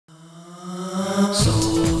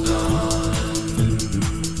Soul Garden.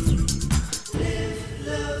 Live,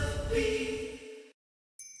 love, be.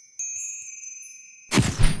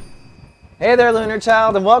 Hey there, Lunar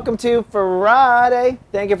Child, and welcome to Friday.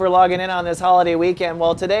 Thank you for logging in on this holiday weekend.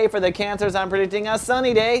 Well, today for the Cancers, I'm predicting a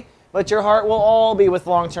sunny day, but your heart will all be with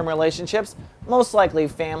long-term relationships, most likely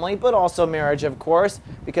family, but also marriage, of course,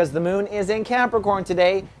 because the moon is in Capricorn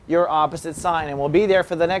today, your opposite sign, and will be there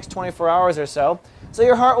for the next 24 hours or so. So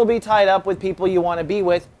your heart will be tied up with people you want to be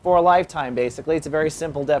with for a lifetime, basically. It's a very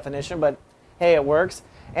simple definition, but hey, it works.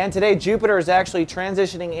 And today, Jupiter is actually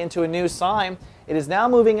transitioning into a new sign. It is now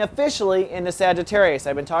moving officially into Sagittarius.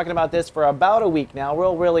 I've been talking about this for about a week now,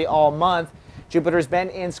 really all month. Jupiter's been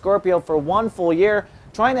in Scorpio for one full year,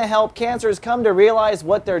 trying to help Cancers come to realize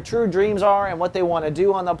what their true dreams are and what they want to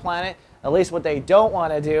do on the planet, at least what they don't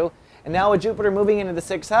want to do. And now with Jupiter moving into the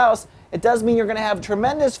 6th house, it does mean you're going to have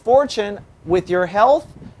tremendous fortune with your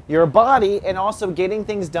health, your body, and also getting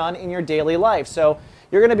things done in your daily life. So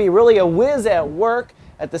you're going to be really a whiz at work.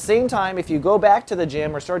 At the same time, if you go back to the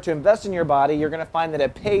gym or start to invest in your body, you're going to find that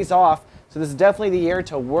it pays off. So this is definitely the year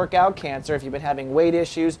to work out, Cancer, if you've been having weight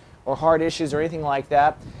issues or heart issues or anything like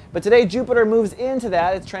that. But today, Jupiter moves into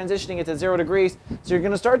that. It's transitioning it to 0 degrees. So you're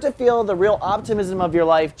going to start to feel the real optimism of your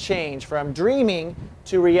life change from dreaming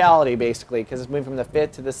to reality, basically, because it's moving from the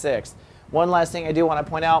 5th to the 6th. One last thing I do want to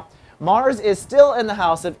point out, Mars is still in the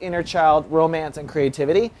house of inner child, romance, and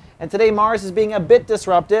creativity. And today, Mars is being a bit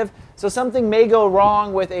disruptive. So something may go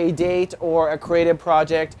wrong with a date or a creative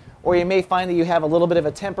project, or you may find that you have a little bit of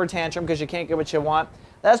a temper tantrum because you can't get what you want.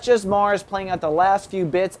 That's just Mars playing out the last few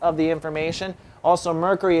bits of the information. Also,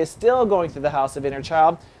 Mercury is still going through the house of inner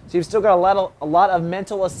child, so you've still got a lot of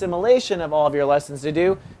mental assimilation of all of your lessons to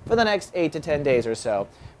do for the next 8 to 10 days or so.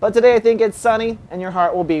 But today I think it's sunny, and your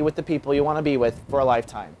heart will be with the people you want to be with for a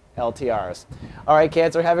lifetime. LTRs. All right,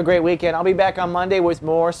 Cancer, have a great weekend. I'll be back on Monday with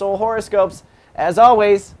more soul horoscopes. As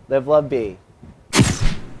always, live, love, be.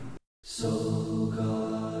 Soul